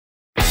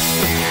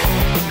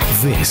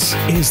This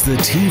is the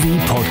TV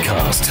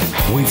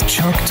Podcast with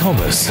Chuck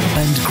Thomas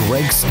and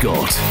Greg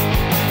Scott.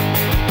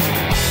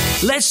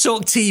 Let's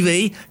talk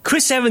TV.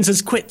 Chris Evans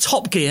has quit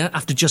Top Gear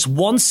after just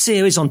one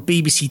series on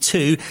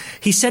BBC2.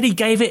 He said he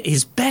gave it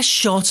his best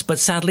shot, but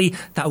sadly,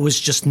 that was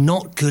just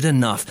not good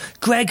enough.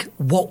 Greg,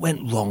 what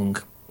went wrong?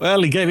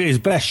 Well, he gave it his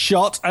best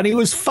shot and he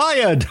was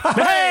fired.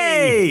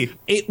 Hey!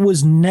 It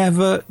was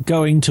never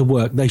going to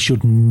work. They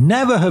should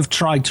never have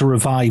tried to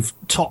revive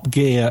Top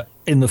Gear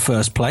in the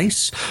first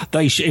place.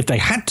 If they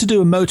had to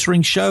do a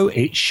motoring show,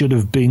 it should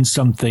have been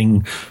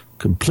something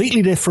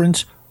completely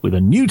different with a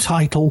new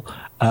title,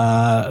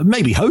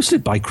 maybe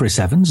hosted by Chris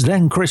Evans.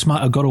 Then Chris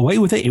might have got away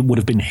with it. It would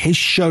have been his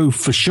show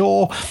for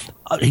sure.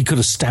 He could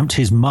have stamped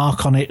his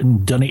mark on it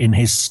and done it in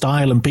his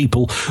style, and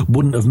people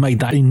wouldn't have made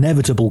that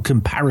inevitable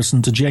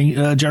comparison to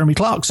Jeremy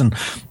Clarkson.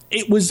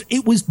 It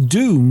was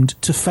doomed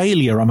to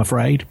failure, I'm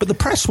afraid. But the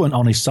press weren't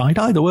on his side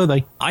either, were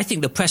they? I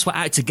think the press were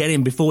out to get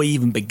him before he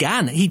even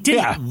began. He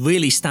didn't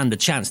really stand a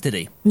chance, did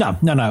he? No.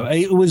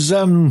 It was,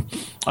 I don't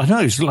know,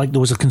 it's like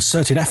there was a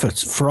concerted effort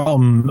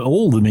from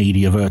all the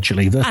media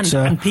virtually.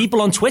 And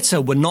people on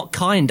Twitter were not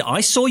kind.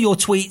 I saw your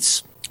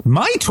tweets.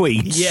 My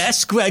tweets?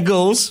 Yes,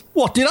 Greggles.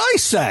 What did I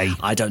say?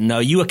 I don't know.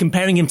 You were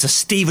comparing him to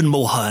Stephen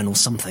Mulhern or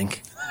something.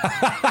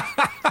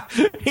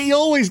 He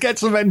always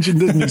gets a mention,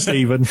 doesn't he,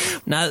 Stephen?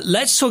 Now,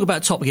 let's talk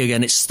about Top Gear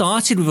again. It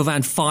started with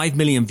around 5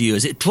 million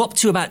viewers. It dropped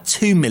to about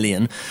 2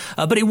 million,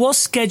 but it was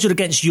scheduled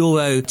against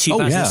Euro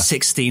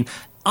 2016.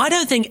 I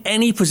don't think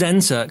any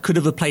presenter could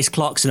have replaced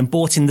Clarkson and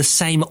brought in the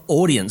same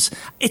audience.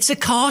 It's a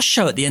car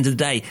show at the end of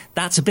the day.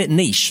 That's a bit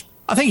niche.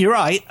 I think you're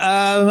right.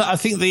 I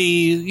think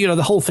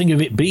the whole thing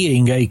of it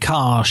being a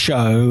car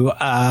show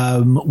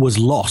was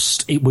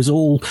lost. There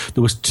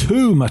was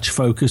too much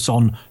focus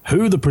on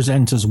who the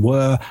presenters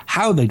were,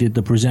 how they did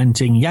the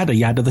presenting, yada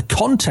yada. The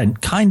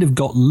content kind of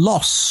got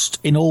lost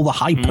in all the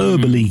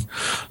hyperbole.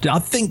 I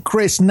think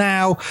Chris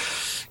now,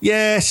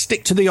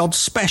 stick to the odd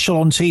special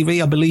on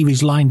TV. I believe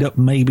he's lined up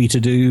maybe to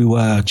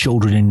do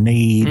Children in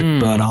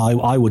Need, but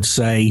I would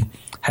say,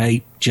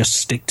 hey, just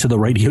stick to the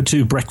Radio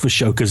 2 breakfast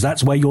show because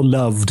that's where you're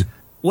loved.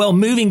 Well,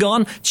 moving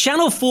on,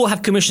 Channel 4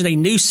 have commissioned a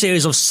new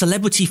series of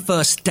celebrity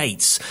first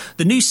dates.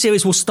 The new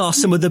series will star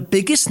some of the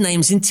biggest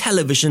names in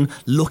television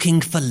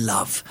looking for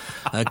love.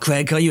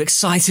 Greg, are you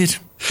excited?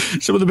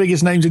 Some of the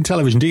biggest names in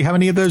television. Do you have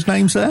any of those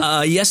names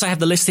there? Yes, I have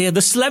the list here.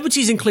 The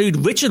celebrities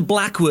include Richard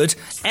Blackwood,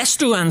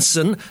 Esther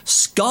Ranson,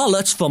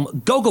 Scarlett from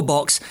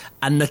Gogglebox,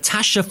 and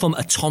Natasha from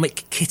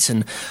Atomic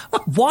Kitten.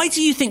 Why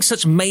do you think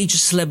such major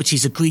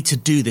celebrities agreed to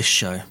do this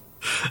show?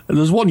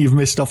 There's one you've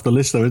missed off the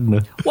list, though, isn't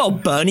there? Well,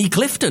 Bernie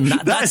Clifton.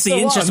 That's the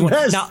interesting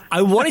one. Now,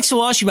 I wanted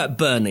to ask you about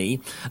Bernie.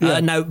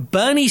 Now,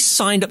 Bernie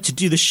signed up to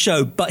do the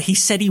show, but he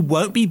said he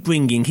won't be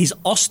bringing his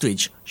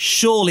ostrich.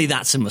 Surely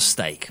that's a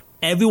mistake.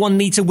 Everyone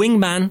needs a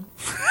wingman.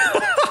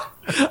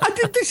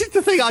 This is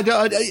the thing.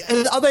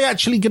 Are they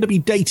actually going to be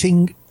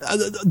dating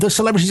the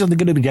celebrities? Are they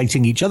going to be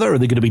dating each other? Are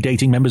they going to be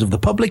dating members of the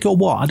public or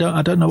what?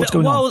 I don't know what's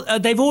going on. Well,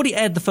 they've already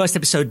aired the first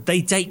episode.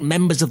 They date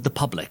members of the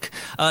public.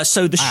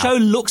 So the show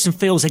looks and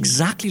feels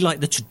exactly like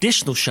the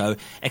traditional show,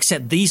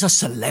 except these are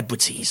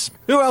celebrities.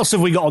 Who else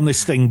have we got on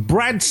this thing?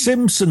 Brad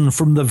Simpson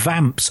from the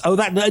Vamps. Oh,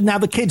 now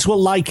the kids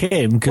will like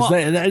him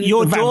because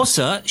your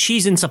daughter,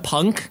 she's into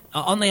punk.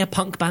 Aren't they a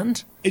punk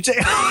band? Are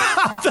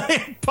they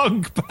a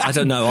punk band? I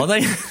don't know. Are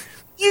they?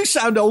 You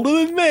sound older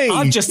than me.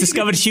 I've just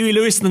discovered Huey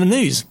Lewis in the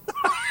news.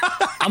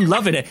 I'm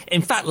loving it.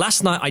 In fact,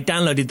 last night I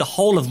downloaded the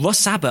whole of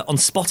Russ Abbott on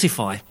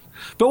Spotify.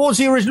 But what was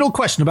the original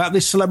question about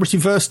this celebrity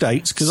first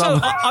dates? Because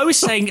I was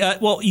saying,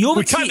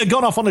 we kind of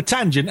gone off on a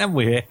tangent, haven't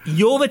we? Here,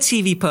 you're a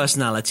TV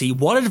personality.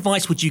 What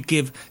advice would you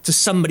give to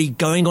somebody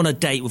going on a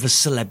date with a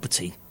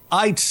celebrity?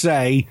 I'd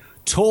say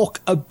talk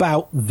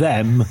about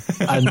them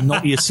and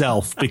not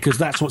yourself, because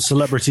that's what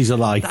celebrities are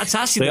like. That's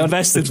actually the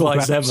best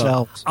advice ever.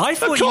 Of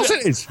course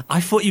it is.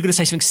 I thought you were going to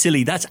say something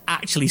silly. That's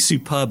actually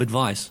superb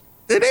advice.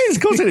 It is,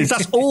 of course it is.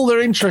 That's all they're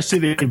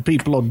interested in,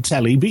 people on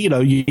telly.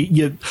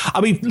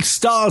 But,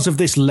 stars of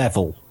this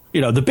level,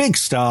 the big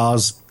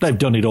stars, they've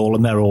done it all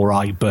and they're all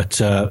right. But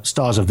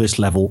stars of this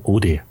level, oh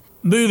dear.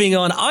 Moving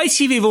on,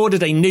 ITV have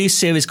ordered a new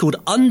series called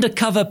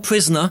Undercover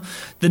Prisoner.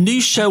 The new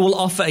show will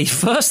offer a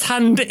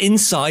first-hand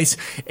insight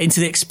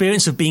into the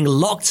experience of being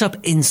locked up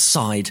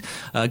inside.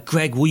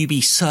 Greg, will you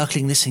be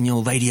circling this in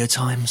your Radio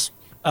Times?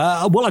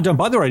 Well, I don't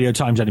buy the Radio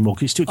Times anymore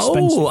because it's too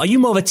expensive. Oh, are you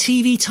more of a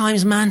TV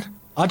Times man?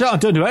 I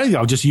don't do anything.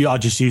 I just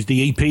use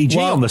the EPG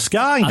on the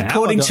Sky now.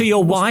 According to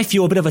your wife,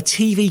 you're a bit of a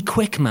TV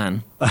quick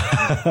man.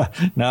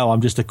 No,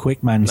 I'm just a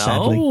quick man,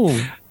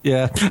 sadly.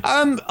 Yeah.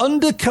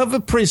 Undercover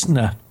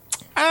Prisoner.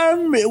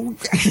 You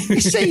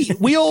see,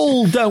 we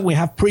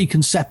have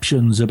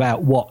preconceptions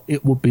about what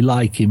it would be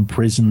like in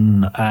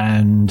prison,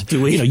 and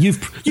do we?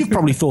 You've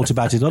probably thought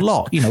about it a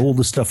lot. All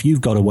the stuff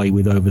you've got away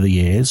with over the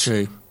years.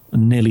 True.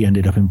 and nearly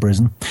ended up in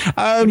prison.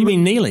 What do you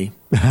mean nearly?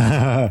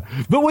 But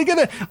we're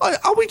gonna.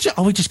 Are we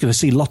just going to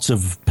see lots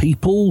of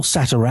people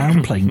sat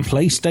around playing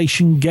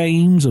PlayStation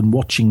games and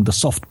watching the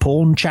soft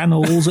porn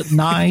channels at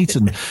night?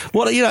 And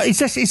what is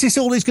this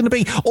all it's going to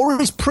be,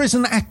 or is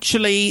prison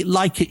actually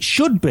like it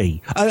should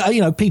be?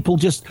 People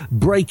just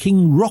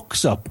breaking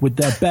rocks up with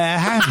their bare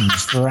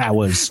hands for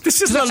hours.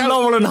 This is a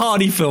Laurel and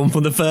Hardy film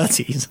from the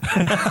 30s.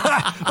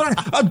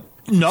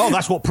 No,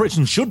 that's what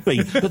prison should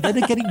be. But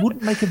then again, it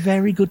wouldn't make a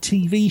very good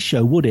TV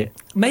show, would it?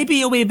 Maybe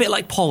it'll be a bit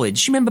like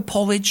Porridge. You remember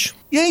Porridge?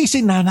 Yeah, you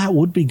see, now that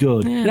would be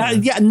good.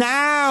 Yeah.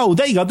 Now,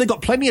 there you go. They've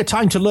got plenty of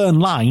time to learn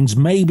lines.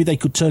 Maybe they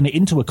could turn it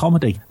into a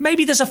comedy.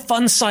 Maybe there's a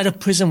fun side of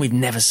prison we've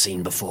never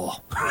seen before.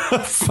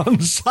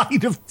 Fun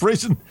side of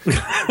prison.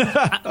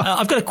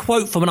 I've got a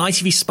quote from an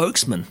ITV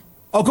spokesman.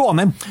 Oh, go on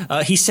then.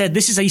 He said,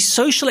 "This is a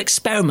social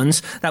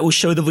experiment that will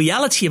show the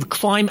reality of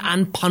crime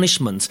and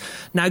punishment."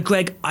 Now,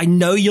 Greg, I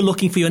know you're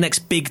looking for your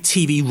next big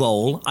TV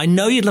role. I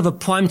know you'd love a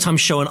primetime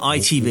show on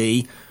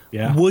ITV.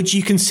 Yeah. Would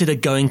you consider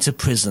going to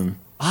prison?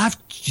 As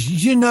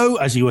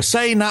you were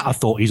saying that, I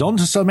thought he's on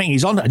to something.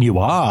 And you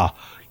are.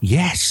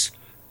 Yes.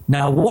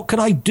 Now, what can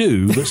I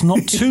do that's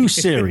not too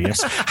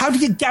serious? How do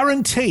you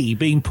guarantee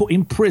being put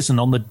in prison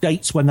on the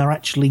dates when they're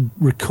actually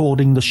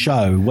recording the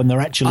show, when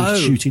they're actually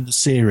shooting the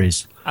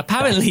series?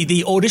 Apparently,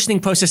 the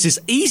auditioning process is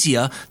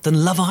easier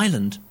than Love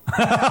Island.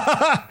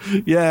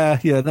 Yeah,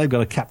 they've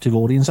got a captive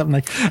audience, haven't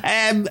they?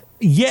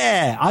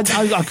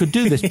 I could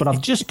do this, but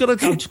I've just got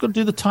to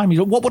do the timing.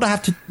 What would I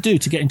have to do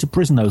to get into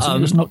prison, though?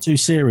 Something that's not too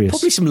serious.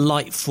 Probably some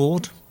light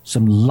fraud.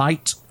 Some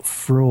light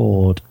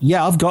fraud.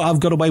 Yeah, I've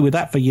got away with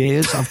that for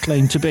years. I've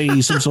claimed to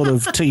be some sort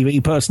of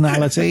TV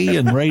personality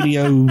and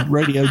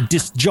radio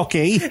disc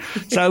jockey.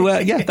 So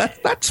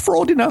that's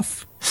fraud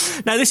enough.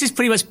 Now, this is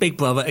pretty much Big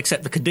Brother,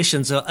 except the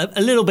conditions are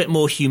a little bit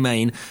more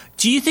humane.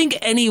 Do you think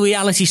any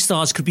reality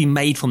stars could be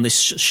made from this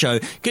show?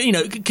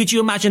 Could you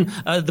imagine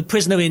the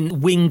prisoner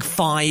in Wing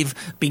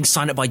 5 being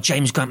signed up by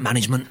James Grant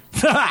Management?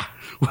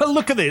 Well,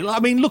 look at it. I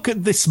mean, look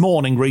at this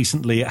morning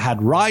recently. It had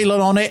Rylan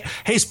on it,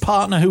 his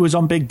partner who was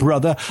on Big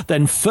Brother,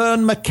 then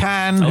Fern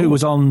McCann, who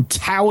was on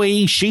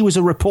Towie. She was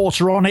a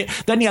reporter on it.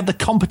 Then you had the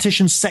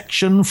competition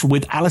section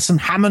with Alison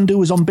Hammond, who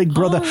was on Big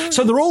Brother.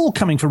 So they're all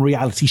coming from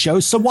reality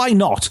shows. So why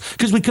not?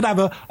 Because we could have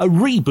a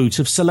reboot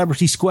of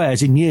Celebrity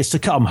Squares in years to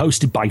come,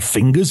 hosted by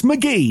Fingers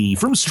McGee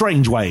from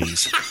Strange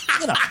Ways.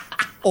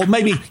 Or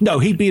maybe, no,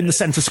 he'd be in the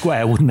centre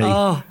square, wouldn't he?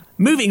 Oh.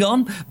 Moving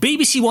on,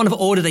 BBC1 have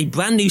ordered a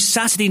brand new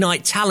Saturday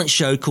night talent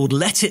show called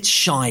Let It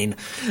Shine.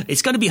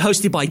 It's going to be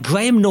hosted by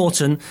Graham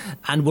Norton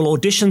and will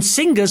audition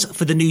singers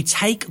for the new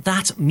Take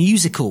That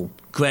musical.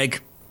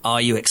 Greg,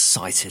 are you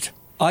excited?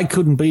 I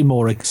couldn't be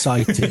more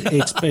excited.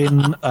 It's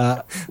been,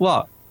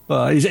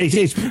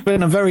 it's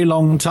been a very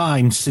long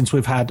time since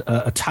we've had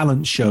a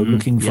talent show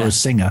looking for a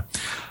singer.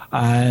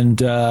 And,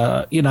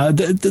 it's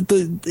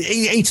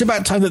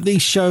about time that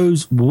these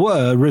shows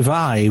were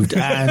revived.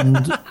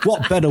 And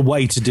what better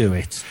way to do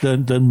it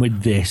than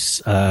with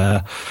this?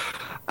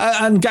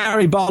 And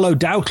Gary Barlow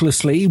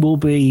doubtlessly will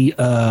be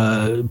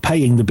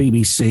paying the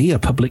BBC, a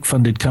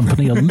public-funded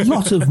company, a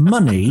lot of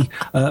money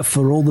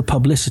for all the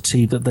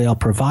publicity that they are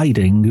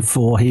providing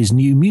for his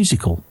new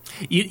musical.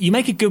 You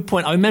make a good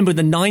point. I remember in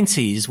the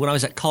 90s, when I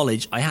was at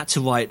college, I had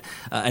to write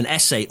an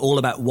essay all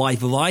about why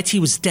variety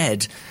was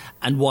dead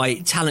and why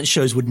talent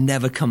shows would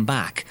never come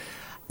back.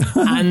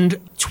 And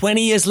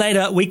 20 years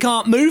later, we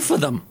can't move for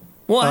them.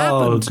 What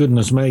happened? Oh,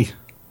 goodness me.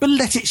 But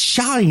Let It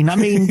Shine. I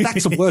mean,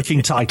 that's a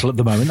working title at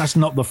the moment. That's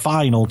not the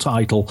final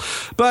title.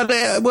 But,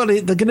 they're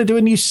going to do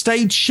a new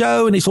stage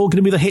show, and it's all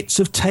going to be the hits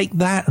of Take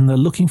That, and they're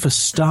looking for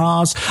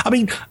stars. I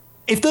mean,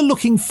 if they're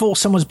looking for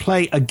someone to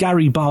play a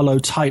Gary Barlow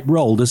type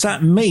role, does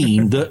that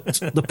mean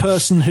that the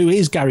person who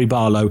is Gary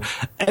Barlow,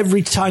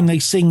 every time they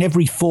sing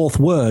every fourth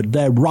word,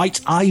 their right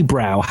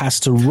eyebrow has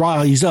to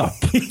rise up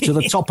to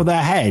the top of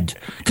their head?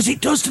 Because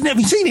it does, doesn't it? Have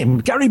you seen him?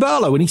 Gary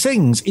Barlow, when he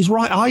sings, his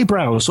right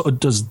eyebrow sort of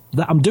does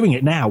that. I'm doing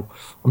it now.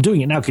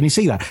 Can you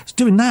see that? It's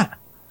doing that.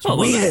 It's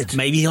weird. Well,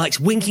 maybe he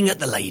likes winking at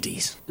the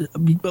ladies.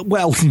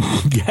 Well,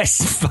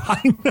 yes,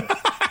 fine.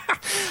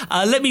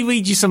 Let me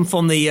read you some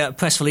from the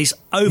press release.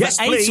 Over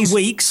 8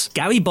 weeks,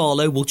 Gary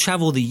Barlow will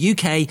travel the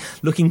UK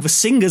looking for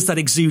singers that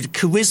exude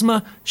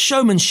charisma,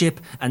 showmanship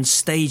and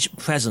stage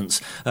presence.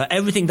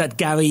 Everything that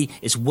Gary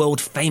is world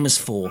famous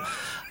for.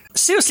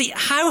 Seriously,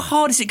 how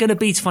hard is it going to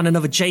be to find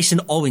another Jason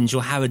Orange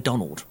or Howard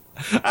Donald?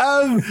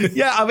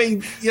 I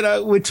mean,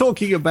 we're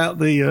talking about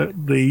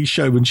the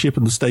showmanship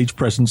and the stage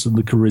presence and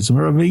the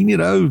charisma. I mean,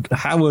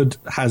 Howard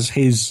has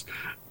his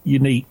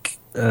unique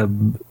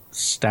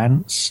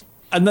stance.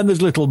 And then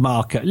there's Little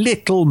Mark, who,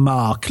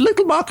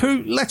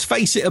 let's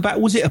face it,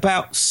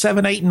 about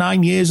 7, 8,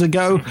 9 years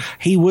ago,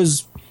 he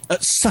was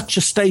at such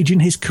a stage in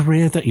his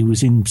career that he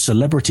was in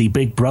Celebrity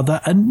Big Brother,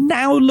 and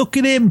now look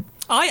at him.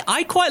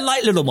 I quite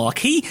like Little Mark.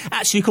 He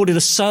actually recorded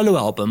a solo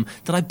album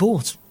that I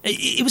bought.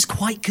 It was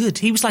quite good.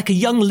 He was like a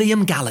young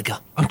Liam Gallagher.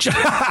 I'm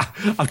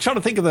trying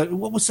to think of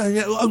what was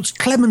that? Oh, it's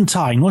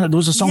Clementine. There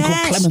was a song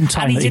called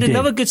Clementine. And he did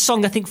another good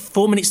song, I think,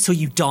 4 Minutes Till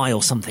You Die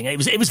or something. It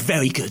was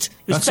very good.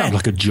 That sounds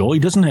like a joy,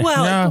 doesn't it?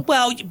 Well,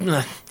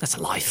 that's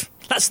a life.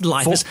 That's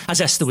life, as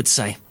Esther would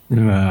say.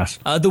 Yes.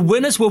 The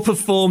winners will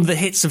perform the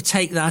hits of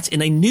Take That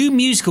in a new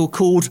musical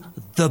called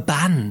The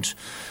Band.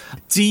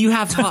 Do you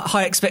have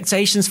high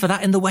expectations for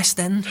that in the West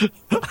End? Do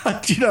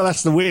you know,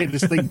 that's the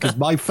weirdest thing, because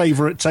my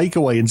favourite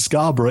takeaway in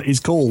Scarborough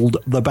is called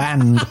The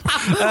Band.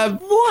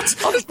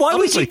 What? Why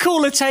would you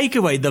call a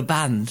takeaway The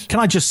Band? Can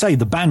I just say,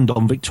 The Band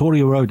on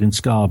Victoria Road in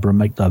Scarborough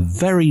make the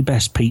very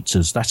best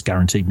pizzas. That's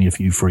guaranteed me a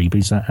few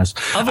freebies, that has.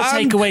 Other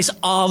takeaways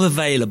are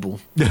available.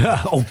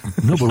 Oh,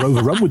 no, we're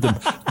overrun with them.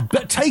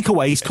 But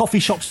takeaways, coffee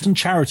shops and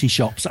charity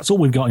shops, that's all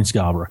we've got in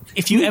Scarborough.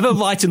 If you ever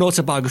write an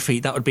autobiography,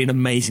 that would be an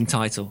amazing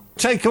title.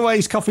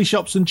 Takeaways, coffee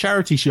shops and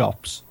charity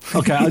shops.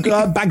 Okay,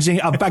 I've bagged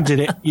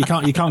it. You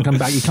can't come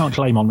back. You can't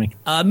claim on me.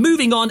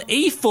 Moving on,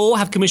 E4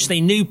 have commissioned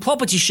a new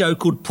property show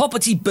called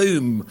Property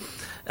Boom.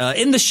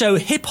 In the show,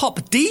 hip-hop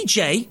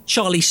DJ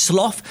Charlie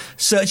Sloth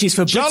searches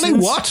for Charlie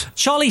what?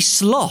 Charlie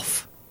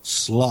Sloth.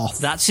 Sloth.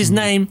 That's his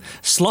name.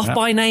 Sloth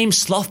by name,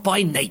 sloth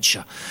by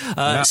nature.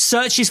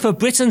 Searches for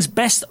Britain's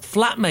best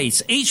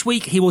flatmates. Each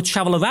week he will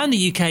travel around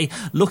the UK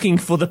looking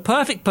for the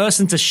perfect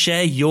person to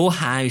share your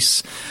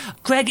house.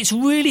 Greg, it's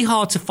really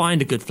hard to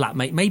find a good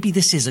flatmate. Maybe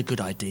this is a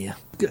good idea.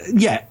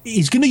 Yeah,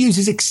 he's going to use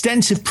his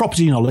extensive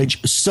property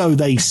knowledge, so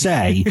they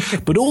say.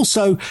 But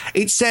also,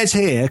 it says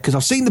here, because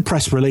I've seen the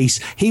press release,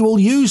 he will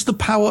use the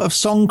power of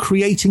song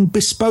creating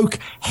bespoke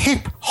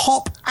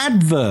hip-hop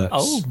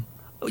adverts.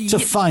 To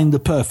find the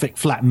perfect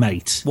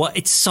flatmate. Well,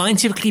 it's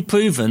scientifically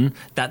proven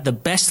that the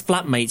best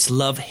flatmates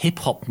love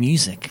hip-hop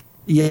music.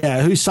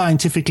 Yeah, who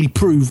scientifically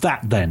proved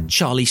that then?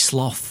 Charlie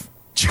Sloth.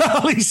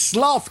 Charlie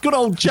Sloth, good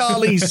old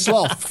Charlie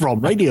Sloth from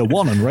Radio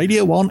 1 and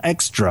Radio 1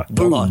 Extra.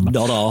 Boom.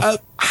 Not off.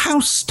 How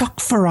stuck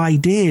for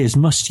ideas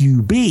must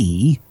you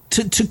be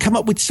to come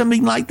up with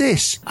something like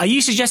this? Are you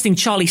suggesting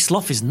Charlie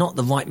Sloth is not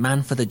the right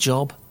man for the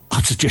job?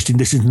 I'm suggesting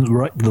this isn't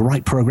the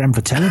right programme for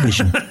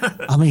television.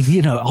 I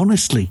mean,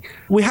 honestly,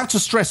 we have to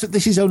stress that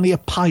this is only a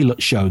pilot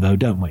show, though,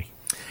 don't we?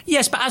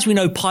 Yes, but as we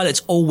know,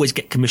 pilots always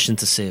get commissioned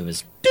to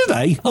series. Do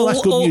they? Well,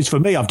 that's good news for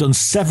me. I've done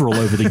several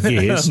over the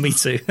years. Me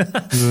too.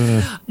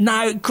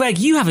 Now, Greg,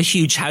 you have a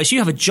huge house. You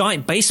have a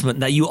giant basement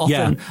that you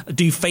often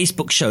do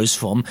Facebook shows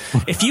from.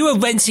 If you were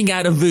renting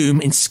out a room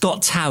in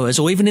Scott Towers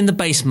or even in the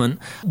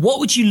basement, what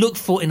would you look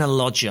for in a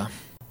lodger?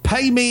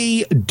 Pay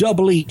me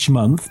double each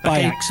month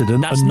by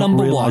accident and not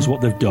realise what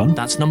they've done.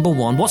 That's number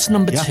one. What's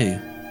number two?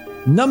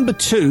 Number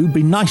two,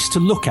 be nice to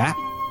look at.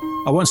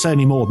 I won't say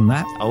any more than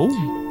that.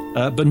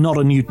 But not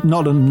a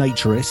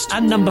naturist.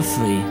 And number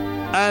three?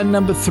 And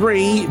number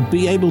three,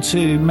 be able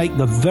to make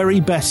the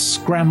very best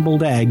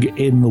scrambled egg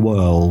in the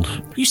world.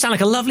 You sound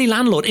like a lovely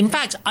landlord. In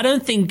fact, I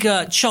don't think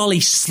Charlie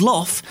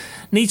Sloth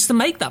needs to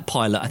make that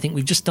pilot. I think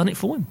we've just done it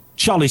for him.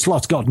 Charlie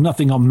Sloth's got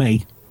nothing on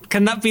me.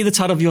 Can that be the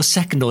title of your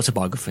second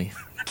autobiography?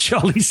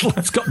 Charlie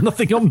Sloth's got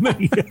nothing on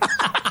me.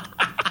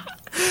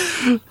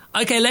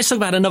 Okay, let's talk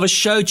about another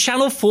show.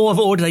 Channel 4 have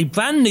ordered a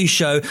brand new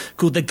show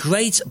called The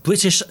Great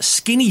British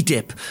Skinny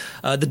Dip.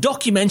 The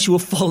documentary will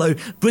follow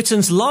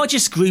Britain's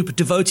largest group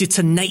devoted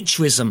to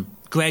naturism.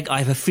 Greg, I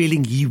have a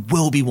feeling you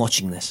will be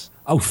watching this.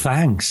 Oh,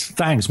 thanks.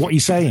 What are you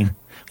saying?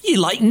 You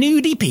like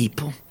nudie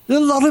people. A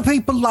lot of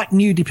people like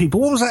nudie people.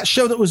 What was that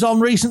show that was on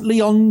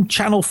recently on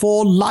Channel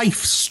 4?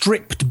 Life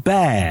Stripped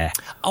Bare.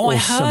 Oh, I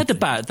heard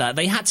about that.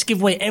 They had to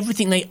give away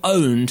everything they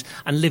owned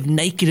and live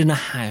naked in a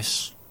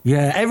house.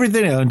 Yeah,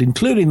 everything owned,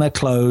 including their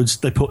clothes.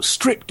 They put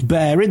stripped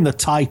bare in the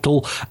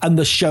title, and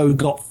the show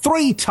got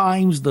 3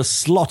 times the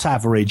slot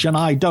average. And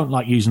I don't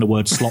like using the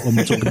word slot when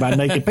we're talking about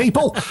naked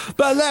people.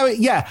 But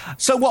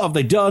so what have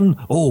they done?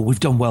 Oh, we've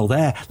done well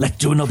there. Let's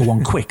do another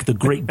one quick. The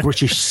Great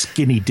British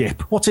Skinny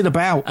Dip. What's it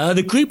about?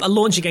 The group are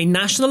launching a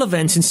national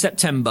event in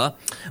September.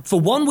 For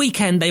one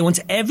weekend, they want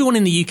everyone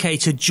in the UK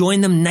to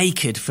join them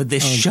naked for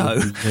this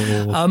show.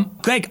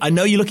 Greg, I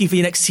know you're looking for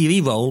your next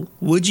TV role.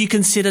 Would you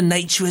consider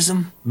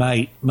naturism?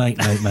 Mate.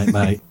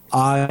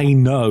 I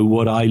know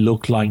what I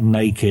look like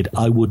naked.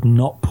 I would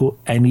not put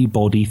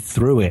anybody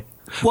through it.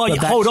 Well,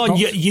 hold on.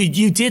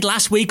 You did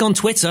last week on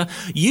Twitter.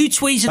 You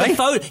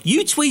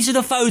tweeted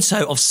a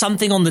photo of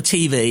something on the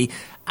TV,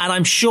 and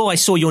I'm sure I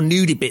saw your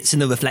nudie bits in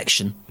the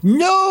reflection.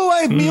 No,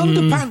 I had my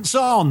underpants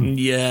on.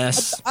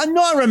 Yes.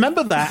 I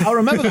remember that.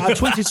 I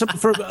tweeted something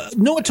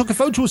I took a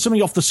photo of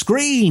something off the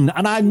screen,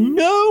 and I had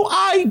no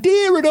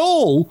idea at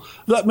all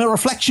that my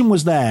reflection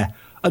was there.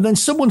 And then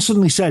someone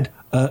suddenly said,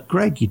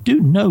 Greg, you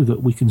do know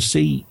that we can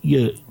see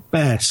your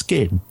bare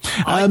skin.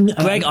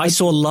 Greg, I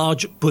saw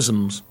large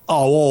bosoms.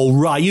 Oh, all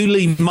right. You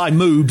leave my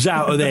moobs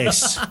out of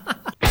this.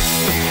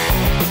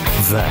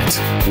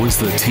 That was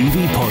the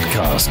TV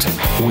podcast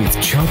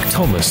with Chuck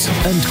Thomas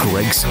and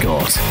Greg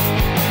Scott.